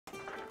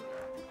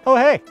Oh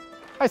hey,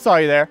 I saw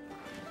you there.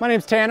 My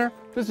name's Tanner,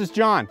 this is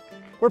John.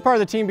 We're part of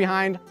the team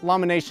behind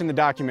Llama Nation, the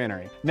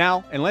documentary.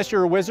 Now, unless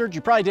you're a wizard, you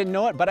probably didn't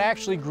know it, but I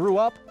actually grew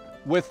up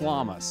with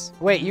llamas.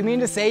 Wait, you mean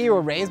to say you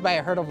were raised by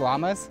a herd of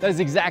llamas? That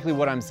is exactly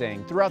what I'm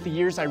saying. Throughout the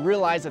years, I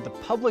realized that the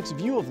public's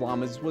view of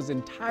llamas was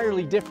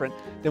entirely different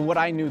than what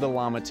I knew the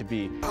llama to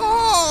be.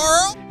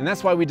 And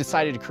that's why we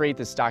decided to create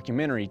this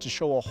documentary, to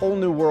show a whole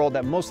new world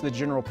that most of the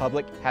general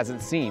public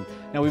hasn't seen.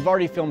 Now, we've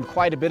already filmed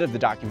quite a bit of the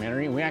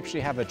documentary, and we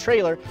actually have a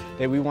trailer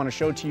that we want to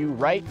show to you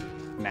right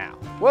now.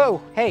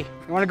 Whoa, hey,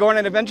 you want to go on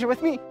an adventure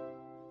with me?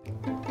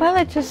 Well,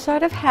 it just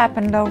sort of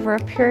happened over a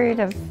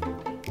period of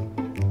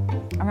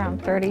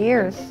around 30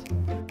 years.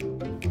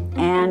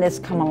 And it's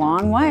come a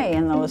long way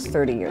in those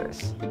 30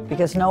 years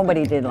because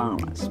nobody did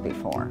llamas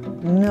before.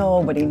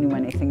 Nobody knew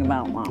anything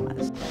about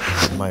llamas.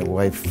 My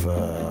wife,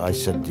 I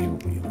said, do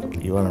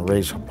you want to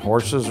raise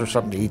horses or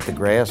something to eat the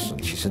grass?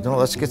 And she said, no,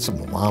 let's get some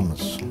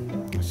llamas.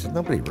 I said,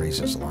 nobody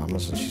raises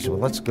llamas. And she said,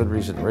 well, that's a good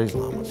reason to raise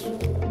llamas.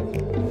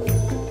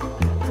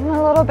 I'm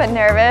a little bit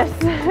nervous.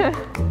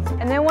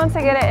 And then once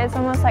I get it, it's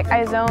almost like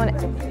I zone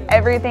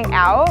everything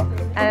out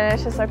and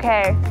it's just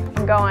okay,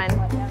 I'm going.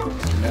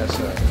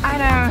 I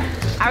know.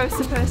 I was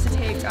supposed to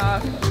take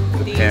off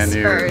these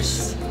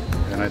first.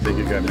 And I think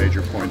you got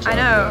major points. I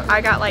know.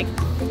 I got like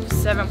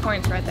 7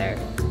 points right there.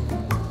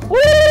 Woo!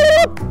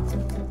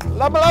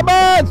 Llama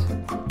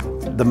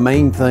llamas! The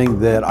main thing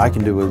that I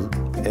can do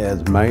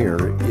as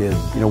mayor is,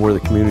 where the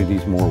community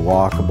is more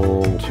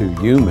walkable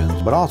to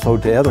humans, but also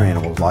to other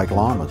animals like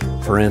llamas.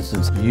 For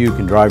instance, you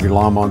can drive your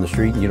llama on the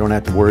street and you don't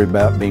have to worry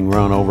about being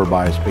run over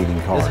by a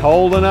speeding car. It's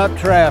holding up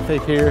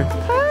traffic here.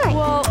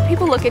 Well,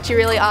 people look at you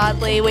really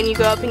oddly when you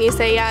go up and you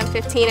say, yeah, I'm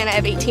 15 and I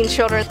have 18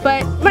 children,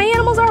 but my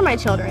animals are my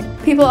children.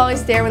 People always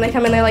stare when they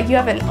come in, they're like, you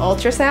have an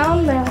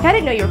ultrasound? They're like, I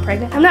didn't know you were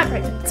pregnant. I'm not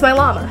pregnant. It's my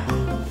llama.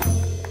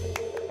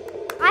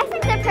 I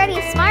think they're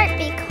pretty smart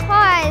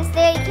because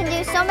they can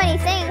do so many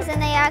things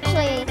and they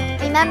actually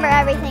remember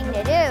everything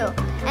to do.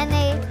 And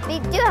they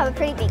do have a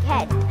pretty big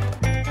head.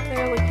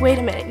 They're like, wait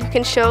a minute, you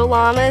can show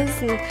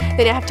llamas? And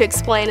they don't have to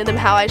explain to them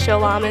how I show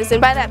llamas. And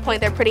by that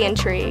point, they're pretty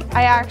intrigued.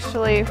 I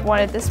actually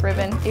wanted this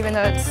ribbon, even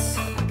though it's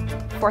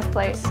 4th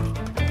place.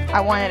 I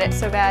wanted it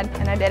so bad,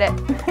 and I did it.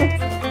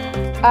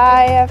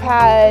 I have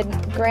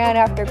had grand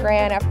after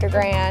grand after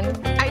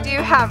grand. I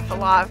do have a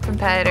lot of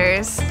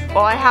competitors.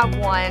 Well, I have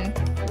one.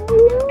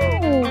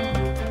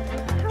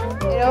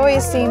 It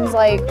always seems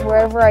like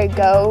wherever I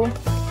go,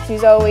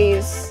 she's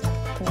always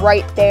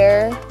right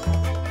there.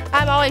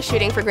 I'm always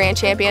shooting for grand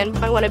champion.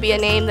 I want to be a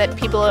name that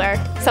people are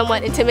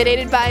somewhat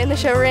intimidated by in the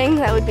show ring.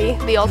 That would be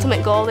the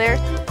ultimate goal there.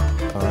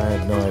 I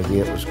had no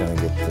idea it was going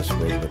to get this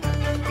big, but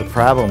the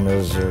problem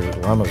is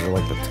llamas are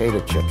like potato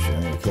chips,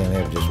 you can't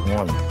have just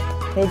one.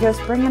 They just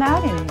bring it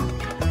out in you.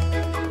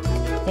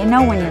 They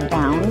know when you're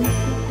down,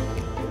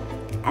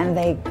 and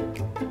they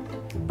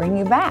bring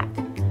you back.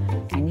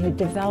 And you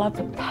develop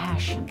a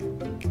passion,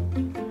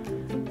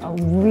 a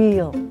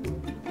real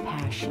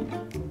passion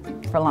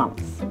for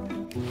llamas.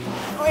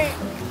 Wait.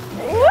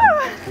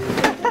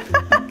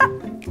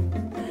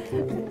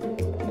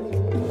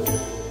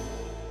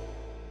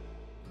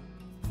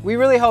 We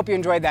really hope you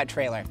enjoyed that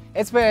trailer.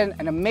 It's been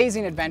an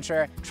amazing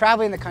adventure,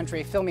 traveling the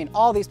country, filming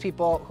all these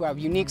people who have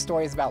unique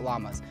stories about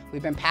llamas.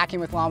 We've been packing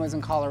with llamas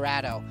in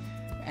Colorado,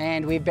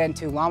 and we've been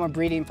to llama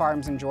breeding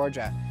farms in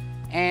Georgia.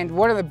 And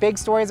one of the big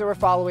stories that we're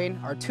following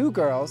are 2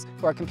 girls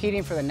who are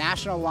competing for the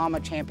National Llama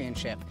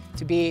Championship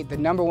to be the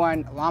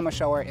 #1 llama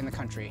shower in the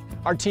country.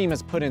 Our team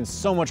has put in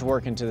so much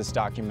work into this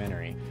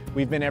documentary.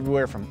 We've been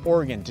everywhere from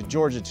Oregon to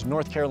Georgia to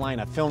North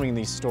Carolina filming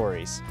these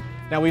stories.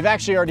 Now, we've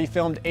actually already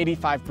filmed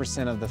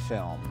 85% of the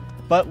film,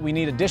 but we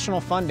need additional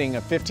funding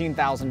of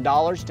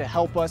 $15,000 to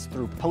help us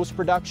through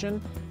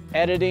post-production,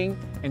 editing,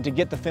 and to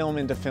get the film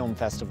into film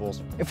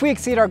festivals. If we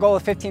exceed our goal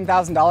of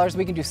 $15,000,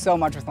 we can do so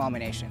much with Llama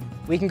Nation.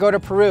 We can go to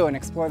Peru and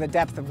explore the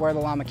depth of where the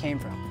llama came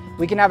from.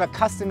 We can have a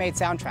custom-made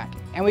soundtrack,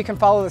 and we can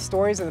follow the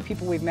stories of the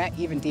people we've met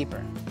even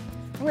deeper.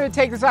 I'm going to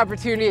take this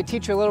opportunity to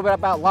teach you a little bit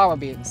about llama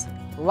beans.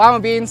 Llama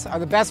beans are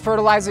the best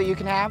fertilizer you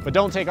can have. But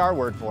don't take our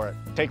word for it,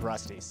 take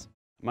Rusty's.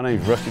 My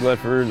name is Rusty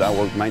Ledford. I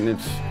work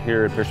maintenance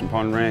here at Pearson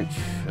Pond Ranch,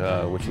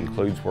 which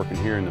includes working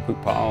here in the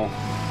poop pile.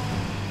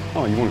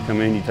 Oh, you want to come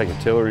in, you take a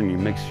tiller and you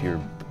mix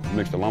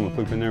the llama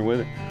poop in there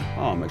with it.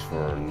 Oh, it makes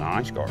for a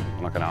nice garden.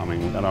 We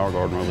got our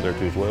garden over there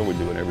too as well. We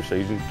do it every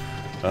season.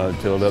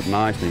 Till it up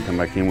nice, then you come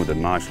back in with a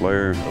nice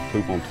layer of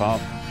poop on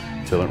top,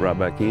 till it right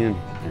back in,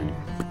 and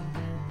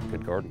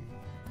good garden.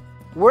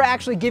 We're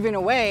actually giving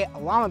away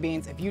llama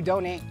beans if you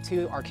donate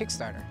to our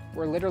Kickstarter.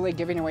 We're literally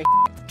giving away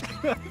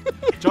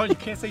John, you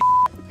can't say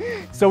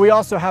So we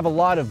also have a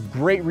lot of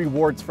great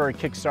rewards for our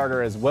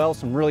Kickstarter as well.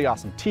 Some really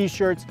awesome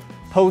t-shirts,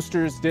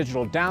 posters,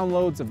 digital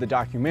downloads of the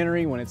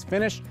documentary when it's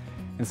finished,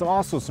 and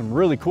also some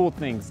really cool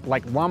things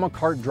like llama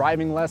cart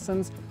driving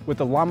lessons with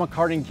the llama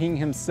karting king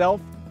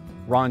himself,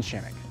 Ron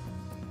Shimmick.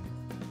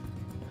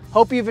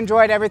 Hope you've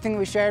enjoyed everything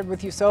we shared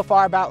with you so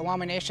far about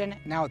Llama Nation.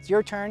 Now it's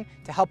your turn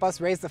to help us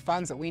raise the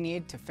funds that we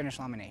need to finish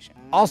Llama Nation.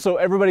 Also,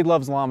 everybody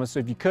loves llamas, so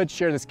if you could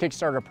share this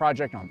Kickstarter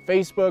project on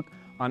Facebook,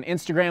 on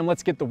Instagram.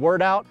 Let's get the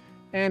word out,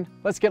 and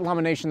let's get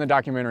Llama Nation the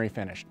documentary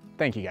finished.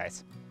 Thank you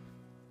guys.